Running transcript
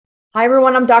Hi,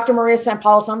 everyone. I'm Dr. Maria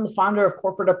Sampoulos. I'm the founder of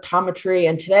Corporate Optometry.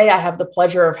 And today I have the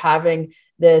pleasure of having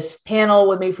this panel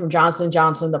with me from Johnson &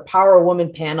 Johnson, the Power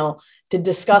Woman panel, to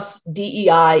discuss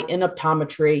DEI in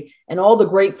optometry and all the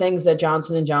great things that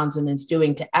Johnson & Johnson is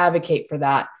doing to advocate for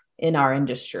that in our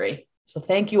industry. So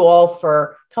thank you all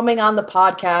for coming on the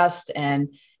podcast and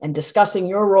discussing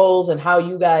your roles and how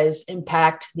you guys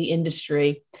impact the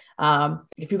industry.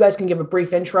 If you guys can give a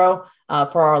brief intro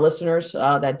for our listeners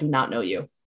that do not know you.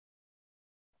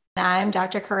 I'm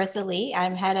Dr. Charissa Lee.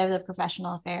 I'm head of the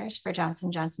professional affairs for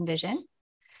Johnson & Johnson Vision.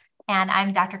 And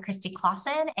I'm Dr. Christi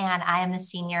Closson, and I am the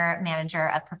senior manager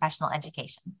of professional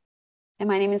education. And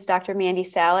my name is Dr. Mandy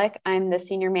Sallach. I'm the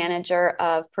senior manager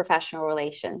of professional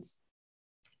relations.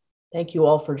 Thank you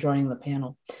all for joining the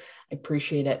panel. I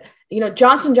appreciate it.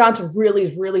 Johnson & Johnson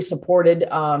really supported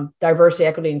diversity,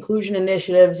 equity, inclusion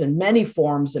initiatives in many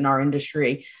forms in our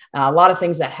industry. A lot of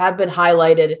things that have been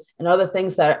highlighted and other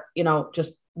things that,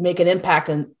 just make an impact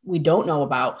and we don't know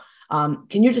about.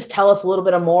 Can you just tell us a little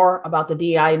bit more about the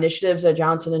DEI initiatives at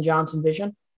Johnson & Johnson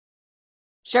Vision?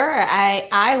 Sure.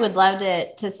 I would love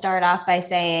to start off by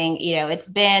saying, it's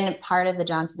been part of the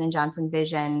Johnson & Johnson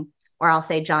Vision, or I'll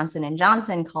say Johnson &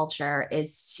 Johnson culture,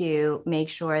 is to make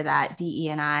sure that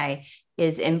DE&I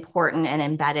is important and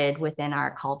embedded within our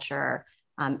culture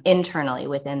internally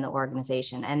within the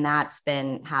organization. And that's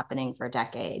been happening for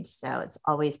decades. So it's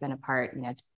always been a part,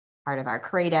 it's part of our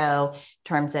credo in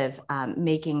terms of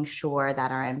making sure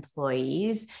that our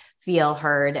employees feel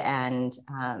heard and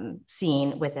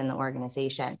seen within the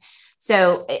organization.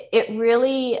 So it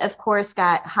really, of course,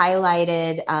 got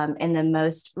highlighted in the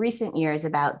most recent years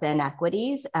about the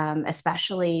inequities,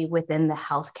 especially within the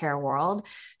healthcare world.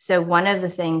 So one of the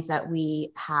things that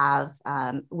we have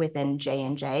within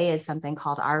J&J is something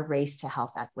called our Race to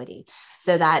Health Equity.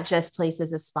 So that just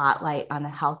places a spotlight on the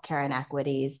healthcare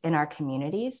inequities in our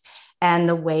communities and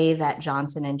the way that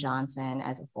Johnson & Johnson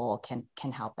as a whole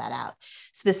can help that out.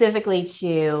 Specifically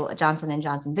to Johnson &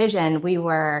 Johnson Vision, we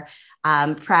were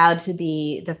proud to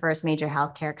be the first major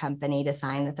healthcare company to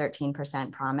sign the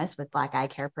 13% promise with Black Eye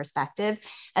Care Perspective.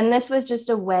 And this was just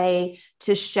a way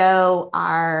to show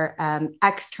our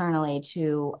externally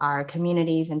to our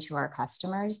communities and to our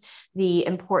customers the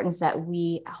importance that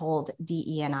we hold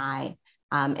DE&I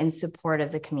in support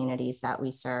of the communities that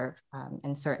we serve,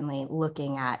 and certainly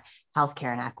looking at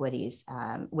healthcare inequities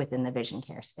within the vision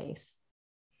care space.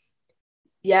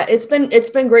 Yeah, it's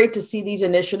been great to see these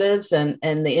initiatives and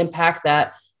the impact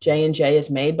that J&J has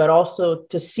made, but also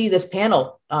to see this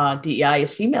panel, DEI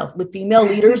is female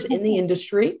leaders in the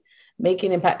industry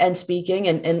making impact and speaking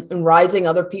and rising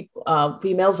other people,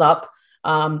 females up.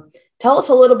 Tell us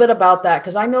a little bit about that,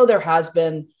 because I know there has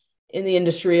been in the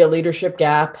industry a leadership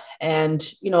gap,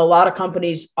 and a lot of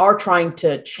companies are trying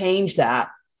to change that,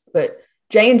 but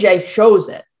J&J shows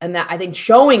it, and that I think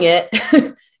showing it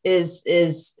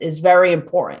is very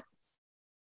important.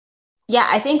 Yeah,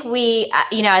 I think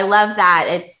I love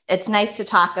that. It's nice to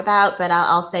talk about, but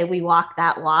I'll say we walk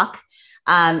that walk.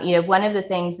 One of the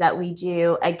things that we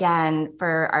do, again,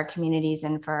 for our communities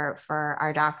and for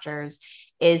our doctors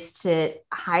is to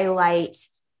highlight,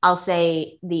 I'll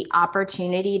say, the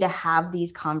opportunity to have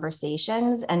these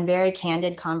conversations and very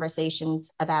candid conversations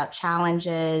about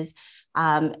challenges.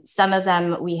 Some of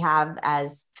them we have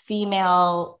as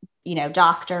female,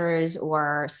 doctors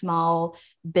or small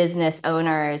business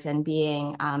owners and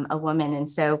being a woman. And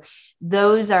so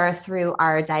those are through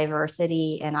our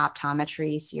diversity in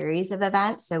optometry series of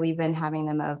events. So we've been having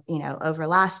them, over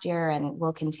last year, and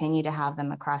we'll continue to have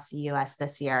them across the US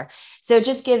this year. So it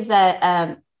just gives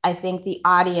I think the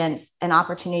audience an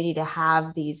opportunity to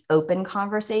have these open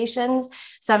conversations.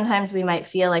 Sometimes we might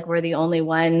feel like we're the only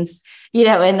ones,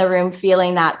 in the room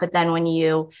feeling that. But then when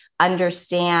you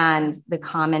understand the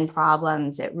common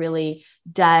problems, it really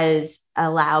does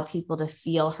allow people to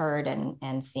feel heard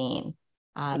and seen.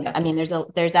 I mean,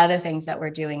 there's other things that we're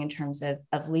doing in terms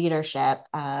of leadership.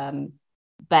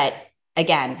 But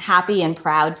again, happy and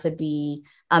proud to be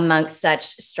amongst such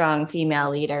strong female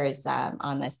leaders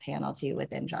on this panel too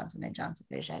within Johnson & Johnson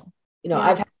Vision.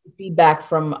 I've had feedback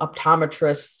from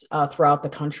optometrists throughout the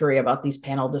country about these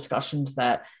panel discussions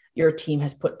that your team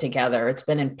has put together. It's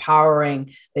been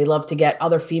empowering. They love to get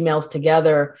other females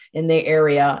together in their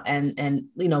area, and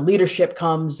leadership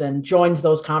comes and joins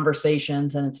those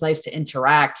conversations, and it's nice to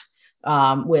interact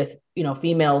with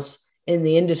females in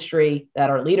the industry that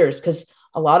are leaders, because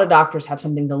a lot of doctors have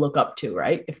something to look up to,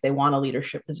 right? If they want a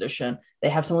leadership position, they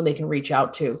have someone they can reach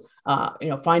out to,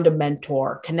 find a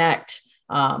mentor, connect.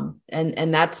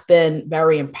 And that's been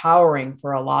very empowering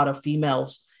for a lot of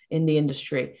females in the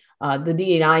industry. The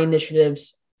D&I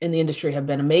initiatives in the industry have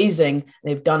been amazing.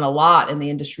 They've done a lot in the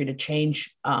industry to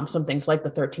change some things like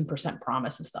the 13%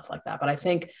 promise and stuff like that. But I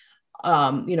think,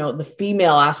 the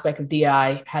female aspect of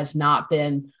DI has not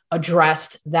been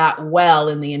addressed that well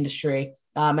in the industry.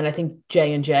 And I think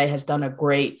J&J has done a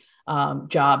great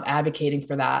job advocating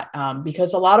for that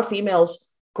because a lot of females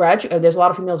there's a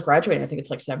lot of females graduating. I think it's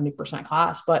like 70%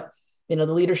 class, but the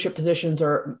leadership positions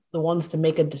are the ones to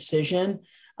make a decision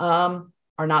are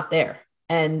not there.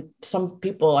 And some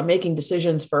people are making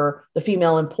decisions for the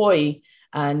female employee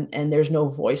and there's no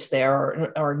voice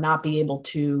there or not be able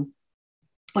to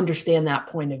understand that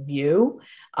point of view.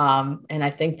 And I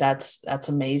think that's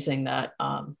amazing that,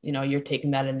 you're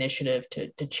taking that initiative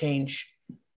to change,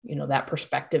 that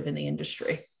perspective in the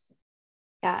industry.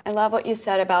 Yeah, I love what you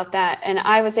said about that. And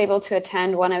I was able to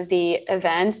attend one of the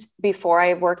events before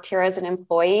I worked here as an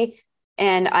employee.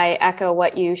 And I echo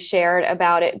what you shared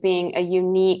about it being a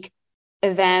unique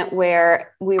event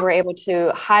where we were able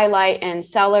to highlight and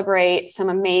celebrate some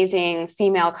amazing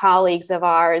female colleagues of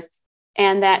ours.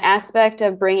 And that aspect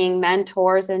of bringing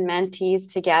mentors and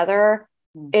mentees together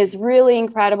is really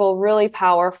incredible, really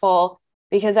powerful.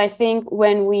 Because I think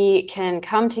when we can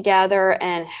come together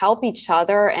and help each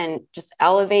other and just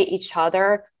elevate each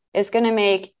other, it's going to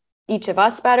make each of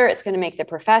us better. It's going to make the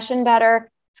profession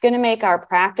better. It's going to make our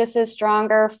practices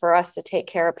stronger for us to take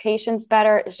care of patients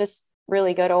better. It's just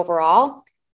really good overall.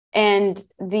 And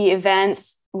the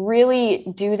events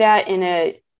really do that in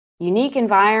a unique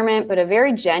environment, but a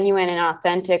very genuine and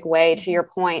authentic way. To your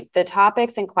point, the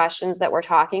topics and questions that we're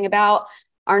talking about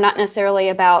are not necessarily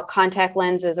about contact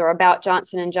lenses or about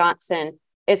Johnson & Johnson.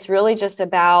 It's really just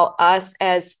about us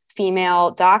as female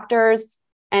doctors.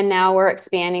 And now we're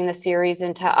expanding the series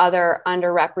into other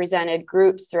underrepresented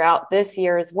groups throughout this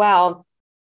year as well.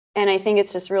 And I think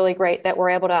it's just really great that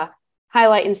we're able to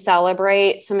highlight and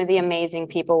celebrate some of the amazing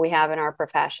people we have in our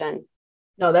profession.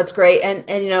 No, that's great.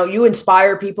 And you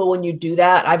inspire people when you do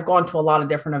that. I've gone to a lot of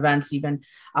different events, even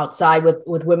outside with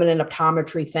women in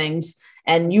optometry things,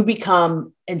 and you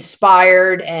become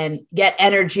inspired and get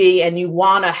energy and you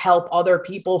want to help other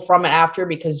people from it after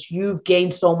because you've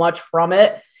gained so much from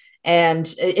it.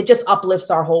 And it just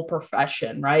uplifts our whole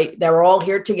profession, right? That we're all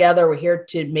here together. We're here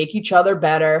to make each other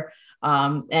better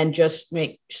and just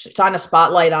shine a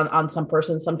spotlight on some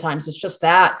person. Sometimes it's just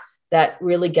that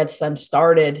really gets them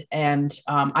started. And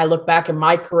I look back in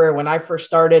my career when I first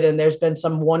started, and there's been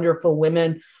some wonderful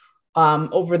women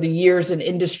over the years in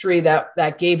industry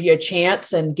that gave you a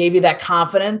chance and gave you that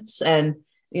confidence and,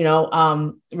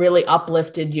 really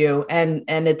uplifted you. And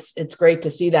it's great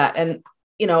to see that. And,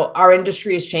 our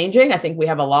industry is changing. I think we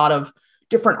have a lot of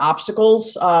different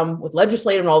obstacles with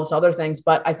legislative and all this other things,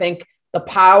 but I think the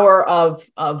power of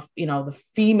the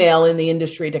female in the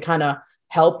industry to kind of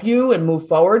help you and move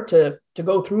forward to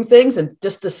go through things and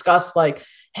just discuss like,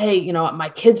 hey, my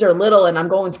kids are little and I'm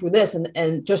going through this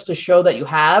and just to show that you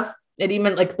have. And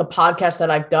even like the podcast that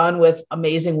I've done with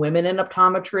amazing women in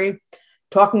optometry,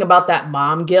 talking about that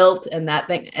mom guilt and that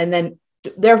thing. And then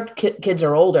their kids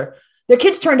are older. Their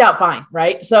kids turned out fine,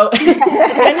 right? So at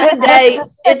the end of the day,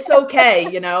 it's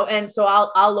okay, And so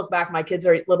I'll look back. My kids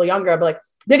are a little younger. I'll be like,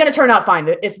 they're going to turn out fine.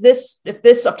 If this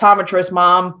optometrist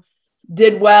mom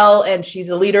did well and she's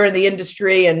a leader in the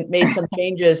industry and made some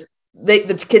changes,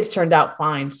 the kids turned out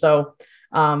fine. So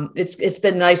it's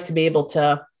been nice to be able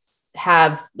to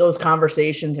have those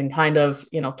conversations and kind of,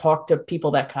 talk to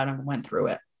people that kind of went through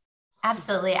it.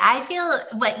 Absolutely. I feel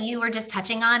what you were just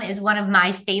touching on is one of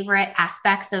my favorite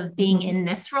aspects of being in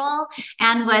this role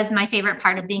and was my favorite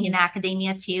part of being in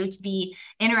academia too, to be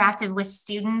interactive with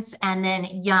students and then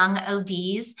young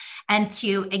ODs and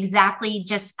to exactly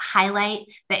just highlight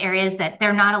the areas that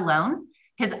they're not alone.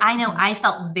 Because I know I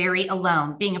felt very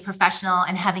alone being a professional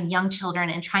and having young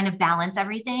children and trying to balance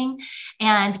everything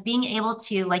and being able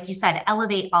to, like you said,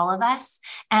 elevate all of us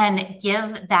and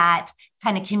give that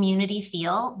kind of community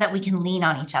feel that we can lean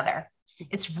on each other.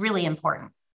 It's really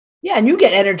important. Yeah. And you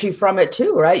get energy from it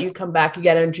too, right? You come back, you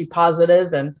get energy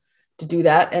positive and to do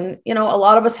that. And, a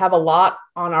lot of us have a lot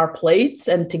on our plates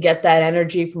and to get that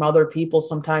energy from other people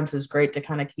sometimes is great to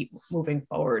kind of keep moving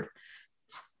forward.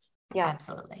 Yeah,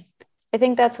 absolutely. I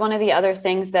think that's one of the other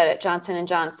things that at Johnson &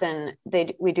 Johnson,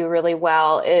 we do really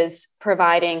well is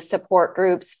providing support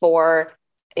groups for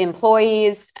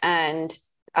employees. And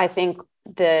I think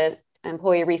the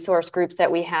employee resource groups that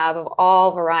we have of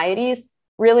all varieties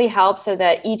really help so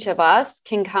that each of us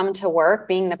can come to work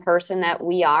being the person that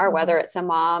we are, whether it's a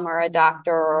mom or a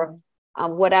doctor or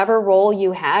whatever role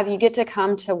you have, you get to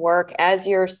come to work as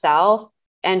yourself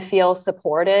and feel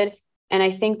supported. And I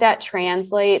think that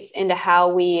translates into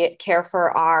how we care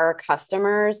for our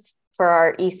customers, for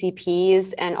our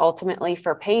ECPs and ultimately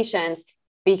for patients,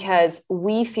 because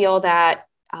we feel that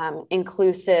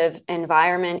inclusive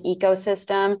environment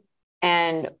ecosystem.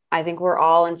 And I think we're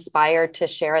all inspired to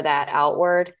share that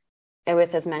outward and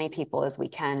with as many people as we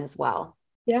can as well.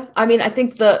 Yeah. I mean, I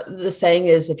think the saying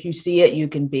is, if you see it, you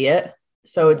can be it.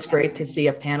 So it's great to see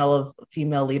a panel of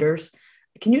female leaders.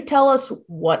 Can you tell us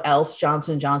what else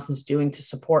Johnson & Johnson's doing to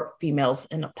support females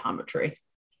in optometry?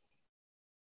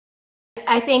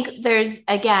 I think there's,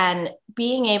 again,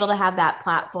 being able to have that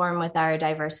platform with our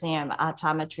diversity of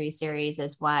optometry series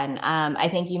is one. I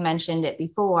think you mentioned it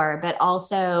before, but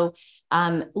also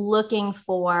looking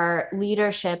for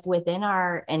leadership within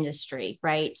our industry,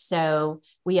 right? So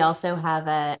we also have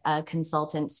a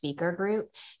consultant speaker group,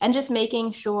 and just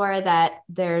making sure that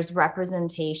there's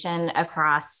representation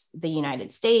across the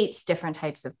United States, different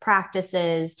types of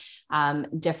practices,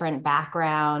 different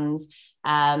backgrounds,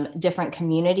 different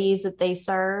communities that they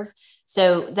serve.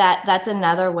 So that's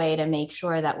another way to make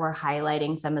sure that we're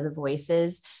highlighting some of the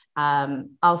voices.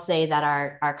 I'll say that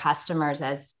our customers,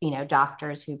 as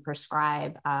doctors who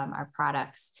prescribe our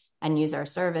products and use our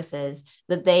services,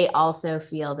 that they also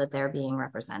feel that they're being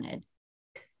represented.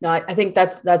 No, I think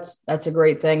that's a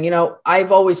great thing.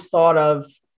 I've always thought of,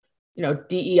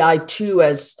 DEI too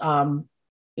as,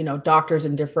 doctors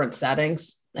in different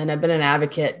settings. And I've been an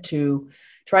advocate to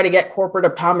try to get corporate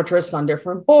optometrists on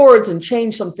different boards and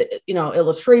change some,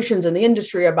 illustrations in the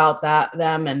industry about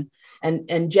them.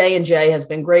 And J&J has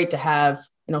been great to have,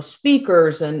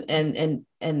 speakers and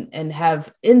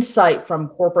have insight from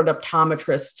corporate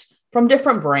optometrists from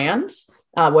different brands,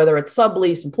 whether it's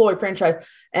sublease, employee franchise.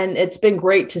 And it's been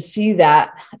great to see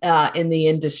that in the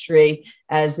industry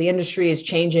as the industry is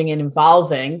changing and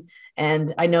evolving.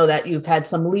 And I know that you've had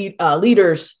some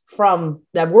leaders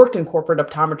that worked in corporate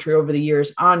optometry over the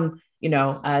years on,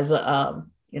 as a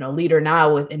leader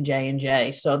now within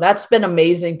J&J. So that's been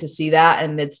amazing to see that.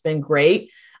 And it's been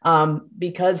great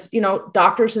because,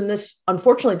 doctors in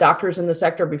the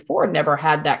sector before never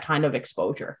had that kind of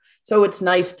exposure. So it's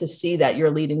nice to see that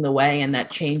you're leading the way and that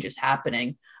change is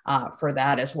happening for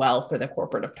that as well, for the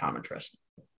corporate optometrist.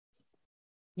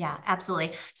 Yeah,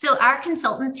 absolutely. So our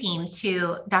consultant team,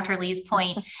 to Dr. Lee's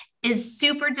point, is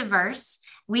super diverse.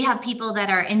 We have people that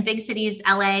are in big cities,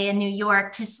 LA and New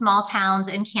York, to small towns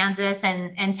in Kansas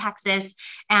and Texas,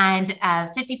 and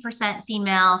 50%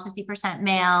 female, 50%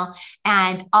 male,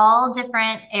 and all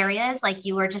different areas, like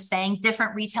you were just saying,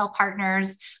 different retail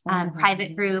partners,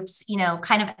 private groups,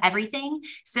 kind of everything,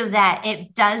 so that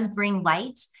it does bring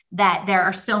light that there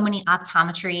are so many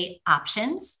optometry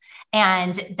options,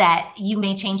 and that you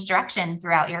may change direction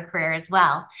throughout your career as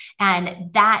well.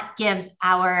 And that gives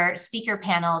our speaker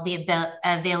panel the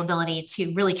availability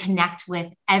to really connect with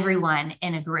everyone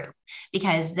in a group,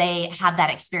 because they have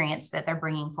that experience that they're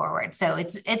bringing forward. So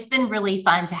it's been really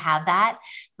fun to have that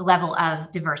level of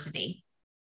diversity.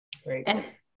 Great. And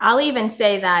I'll even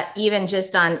say that even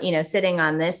just on, sitting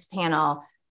on this panel,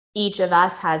 each of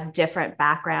us has different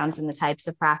backgrounds in the types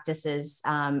of practices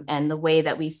and the way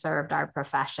that we served our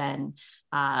profession.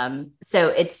 So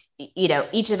it's,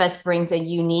 each of us brings a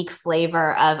unique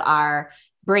flavor of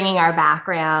bringing our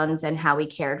backgrounds and how we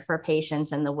cared for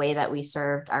patients and the way that we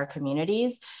served our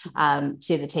communities to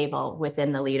the table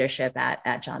within the leadership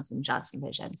at Johnson & Johnson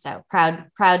Vision. So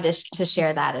proud to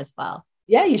share that as well.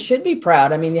 Yeah, you should be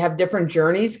proud. I mean, you have different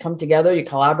journeys come together, you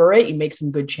collaborate, you make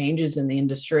some good changes in the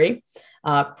industry.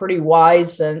 Pretty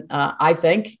wise, and I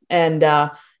think. And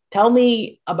tell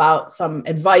me about some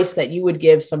advice that you would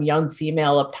give some young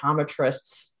female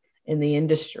optometrists in the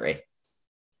industry.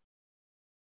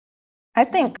 I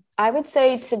think I would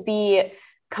say to be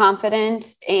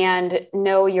confident and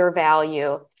know your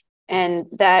value. And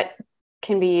that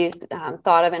can be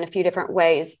thought of in a few different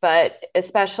ways, but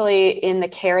especially in the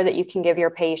care that you can give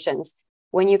your patients.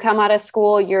 When you come out of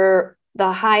school, you're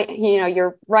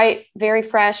right, very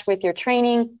fresh with your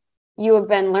training. You have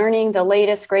been learning the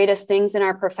latest, greatest things in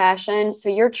our profession. So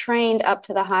you're trained up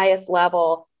to the highest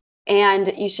level,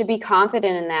 and you should be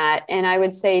confident in that. And I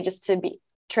would say just to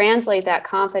translate that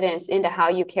confidence into how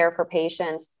you care for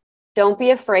patients. Don't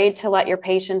be afraid to let your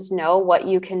patients know what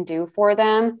you can do for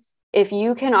them. If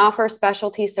you can offer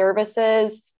specialty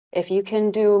services, if you can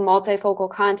do multifocal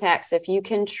contacts, if you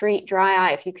can treat dry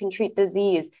eye, if you can treat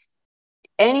disease,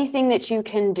 anything that you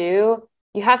can do,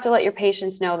 you have to let your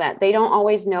patients know that. They don't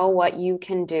always know what you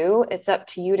can do. It's up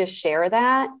to you to share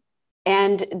that.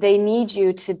 And they need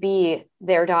you to be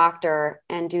their doctor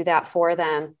and do that for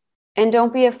them. And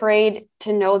don't be afraid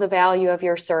to know the value of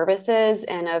your services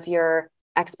and of your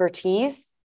expertise.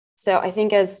 So I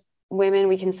think as women,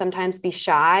 we can sometimes be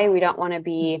shy. We don't want to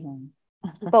be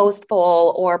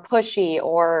boastful or pushy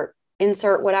or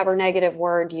insert whatever negative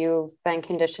word you've been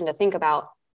conditioned to think about.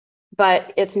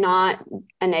 But it's not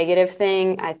a negative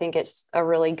thing. I think it's a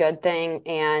really good thing.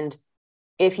 And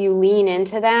if you lean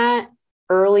into that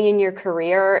early in your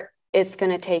career, it's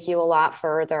going to take you a lot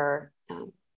further.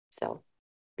 So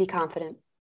be confident.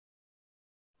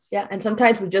 Yeah. And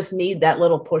sometimes we just need that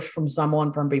little push from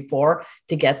someone from before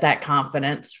to get that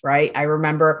confidence, right? I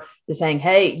remember the saying,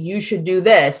 hey, you should do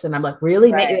this. And I'm like,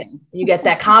 really? Right. You get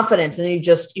that confidence and you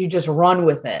just run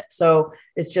with it. So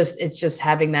it's just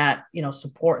having that,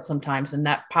 support sometimes. And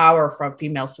that power from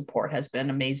female support has been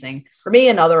amazing for me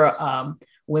and other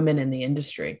women in the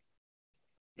industry.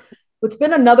 What's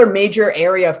been another major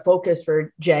area of focus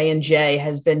for J&J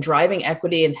has been driving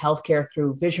equity in healthcare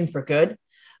through Vision for Good.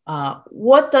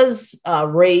 What does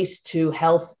race to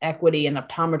health equity and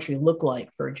optometry look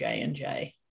like for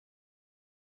J&J?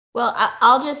 Well,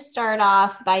 I'll just start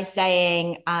off by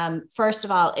saying, first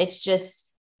of all, it's just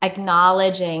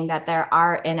acknowledging that there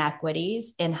are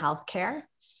inequities in healthcare,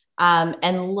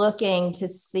 and looking to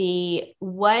see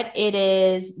what it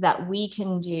is that we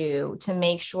can do to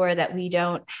make sure that we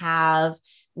don't have,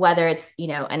 whether it's,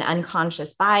 an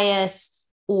unconscious bias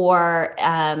or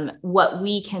what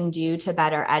we can do to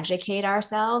better educate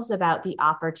ourselves about the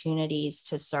opportunities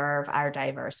to serve our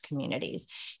diverse communities.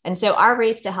 And so our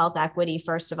Race to Health Equity,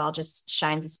 first of all, just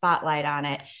shines a spotlight on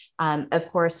it. Of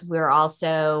course, we're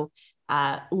also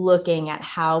looking at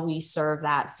how we serve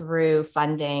that through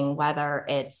funding, whether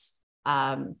it's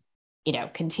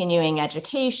continuing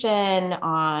education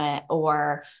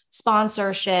or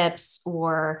sponsorships,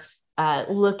 or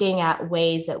looking at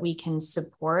ways that we can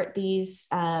support these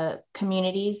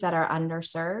communities that are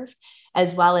underserved,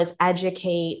 as well as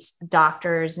educate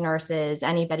doctors, nurses,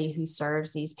 anybody who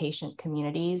serves these patient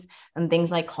communities, and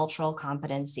things like cultural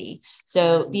competency.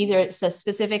 So these are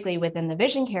specifically within the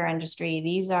vision care industry.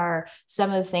 These are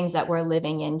some of the things that we're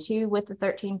living into with the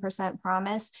 13%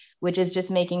 promise, which is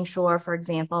just making sure, for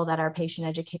example, that our patient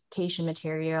education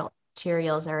materials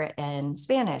are in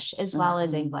Spanish as well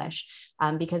as English,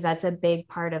 because that's a big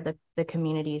part of the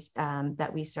communities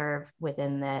that we serve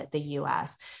within the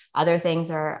US. Other things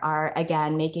are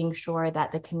again, making sure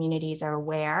that the communities are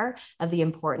aware of the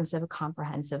importance of a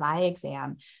comprehensive eye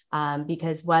exam,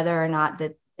 because whether or not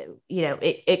that,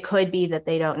 it could be that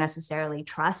they don't necessarily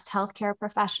trust healthcare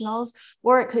professionals,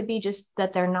 or it could be just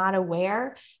that they're not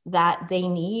aware that they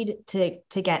need to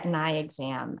get an eye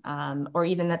exam, or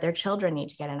even that their children need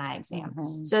to get an eye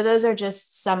exam. So those are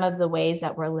just some of the ways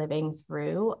that we're living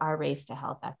through our Race to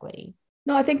Health Equity.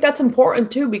 No, I think that's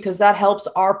important too, because that helps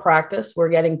our practice. We're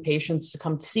getting patients to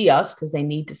come see us because they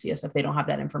need to see us if they don't have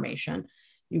that information.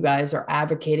 You guys are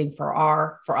advocating for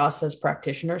us as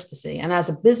practitioners to see. And as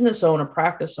a business owner,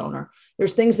 practice owner,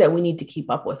 there's things that we need to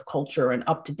keep up with, culture and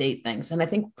up-to-date things. And I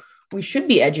think we should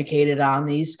be educated on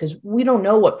these because we don't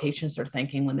know what patients are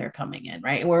thinking when they're coming in,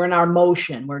 right? And we're in our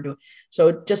motion.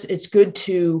 It's good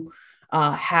to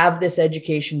have this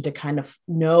education to kind of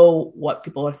know what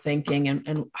people are thinking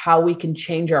and how we can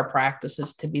change our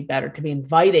practices to be better, to be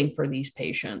inviting for these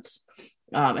patients.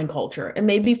 And culture, and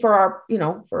maybe for our,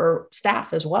 for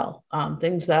staff as well,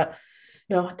 things that,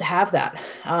 to have that.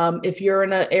 If you're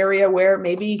in an area where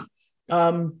maybe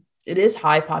it is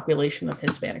high population of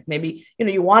Hispanic, maybe,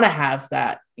 you want to have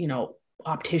that,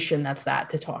 optician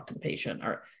to talk to the patient,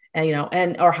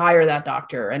 or hire that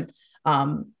doctor. And,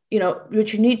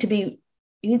 but you need to be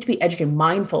educated,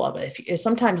 mindful of it. If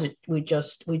sometimes we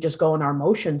just go in our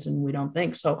emotions and we don't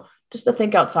think. So just to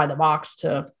think outside the box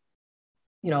of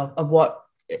what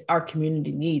our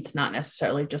community needs, not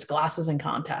necessarily just glasses and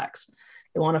contacts.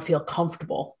 They want to feel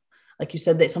comfortable. Like you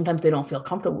said, sometimes they don't feel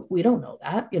comfortable. We don't know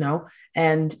that,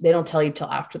 and they don't tell you till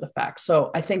after the fact.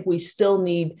 So I think we still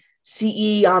need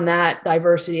CE on that,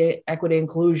 diversity, equity,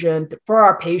 inclusion for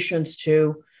our patients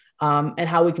too, and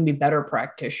how we can be better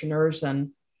practitioners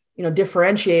and,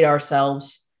 differentiate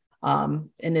ourselves in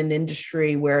an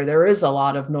industry where there is a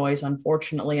lot of noise,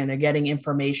 unfortunately, and they're getting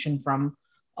information from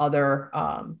other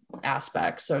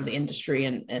aspects of the industry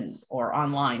and or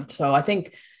online. So I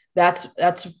think that's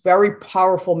a very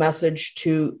powerful message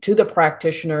to the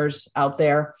practitioners out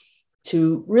there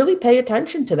to really pay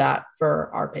attention to that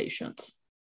for our patients.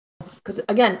 Because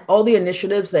again, all the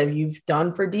initiatives that you've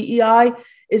done for DEI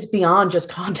is beyond just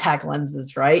contact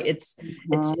lenses, right? It's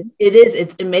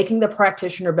making the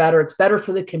practitioner better. It's better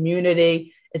for the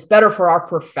community. It's better for our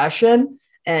profession.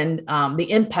 And the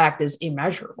impact is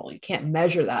immeasurable. You can't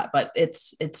measure that, but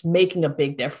it's making a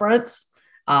big difference.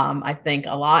 I think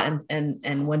a lot.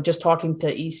 And when just talking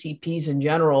to ECPs in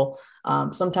general,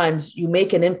 sometimes you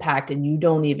make an impact and you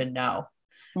don't even know.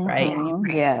 right?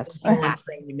 Yes.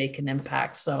 Saying you make an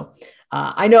impact. So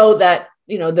I know that,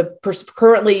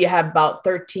 currently you have about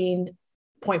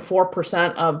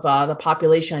 13.4% of the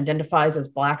population identifies as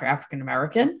Black or African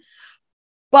American,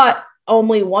 but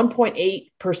only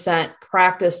 1.8%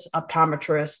 practicing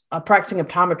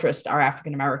optometrists are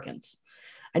African Americans.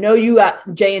 I know you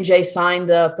at J&J signed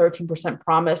the 13%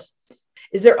 promise.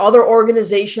 Is there other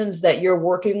organizations that you're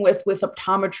working with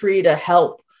optometry to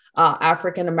help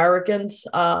African Americans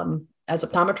as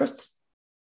optometrists?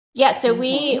 Yeah, so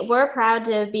we're proud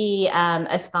to be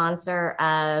a sponsor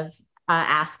of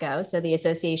ASCO, so the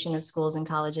Association of Schools and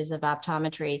Colleges of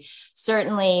Optometry,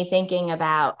 certainly thinking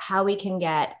about how we can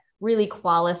get really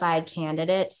qualified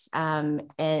candidates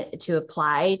to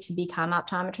apply to become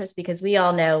optometrists, because we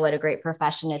all know what a great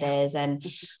profession it is. And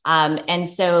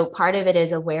so part of it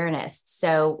is awareness.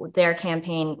 So their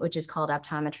campaign, which is called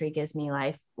Optometry Gives Me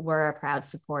Life, we're a proud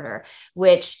supporter,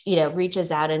 which,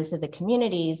 reaches out into the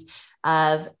communities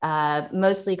of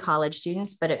mostly college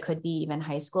students, but it could be even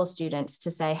high school students, to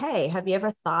say, hey, have you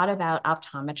ever thought about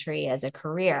optometry as a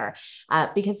career?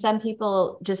 Because some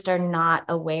people just are not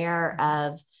aware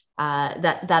of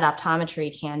that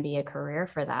optometry can be a career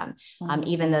for them,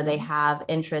 even though they have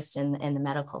interest in the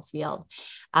medical field.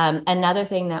 Another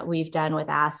thing that we've done with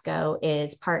ASCO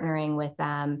is partnering with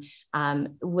them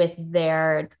with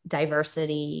their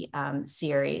diversity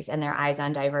series and their Eyes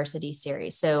on Diversity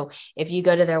series. So if you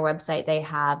go to their website, they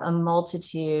have a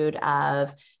multitude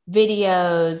of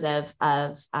videos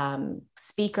of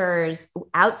speakers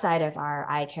outside of our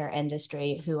eye care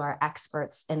industry who are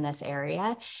experts in this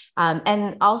area.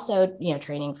 And also,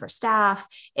 training for staff.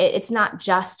 It's not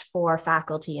just for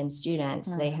faculty and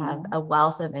students. They have a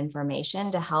wealth of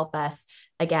information to help us,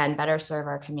 again, better serve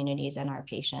our communities and our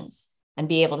patients, and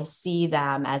be able to see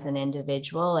them as an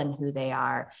individual and who they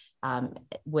are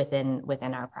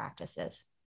within our practices.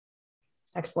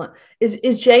 Excellent.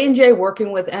 Is J&J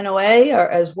working with NOA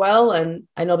as well? And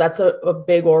I know that's a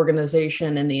big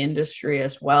organization in the industry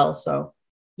as well. So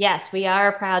yes, we are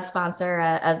a proud sponsor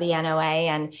of the NOA,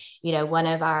 and one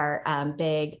of our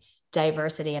big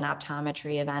diversity and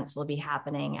optometry events will be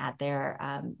happening at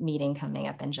their meeting coming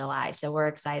up in July. So we're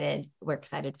excited. We're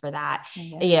excited for that,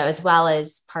 as well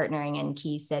as partnering in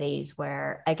key cities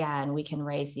where, again, we can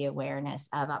raise the awareness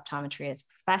of optometry as a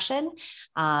profession,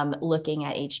 looking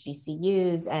at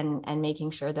HBCUs and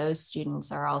making sure those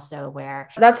students are also aware.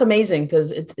 That's amazing,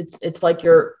 because it's like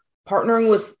you're partnering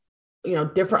with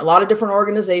a lot of different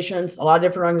organizations. A lot of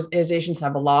different organizations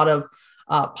have a lot of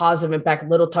positive impact,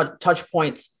 little touch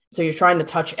points. So you're trying to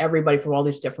touch everybody from all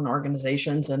these different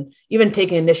organizations, and even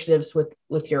taking initiatives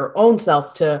with your own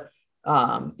self to,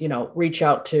 reach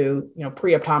out to,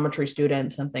 pre-optometry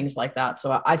students and things like that.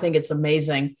 So I think it's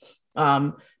amazing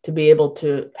to be able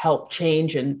to help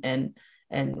change and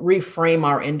reframe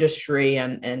our industry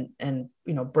and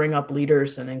bring up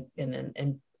leaders and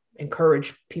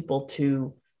encourage people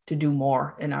to do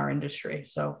more in our industry.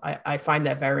 So I find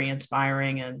that very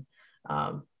inspiring, and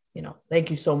thank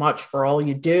you so much for all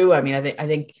you do. I mean, I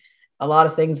think a lot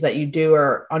of things that you do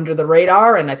are under the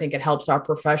radar, and I think it helps our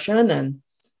profession. And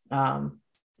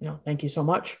thank you so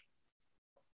much.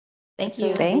 Thank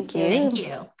you. Thank you. Thank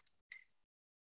you.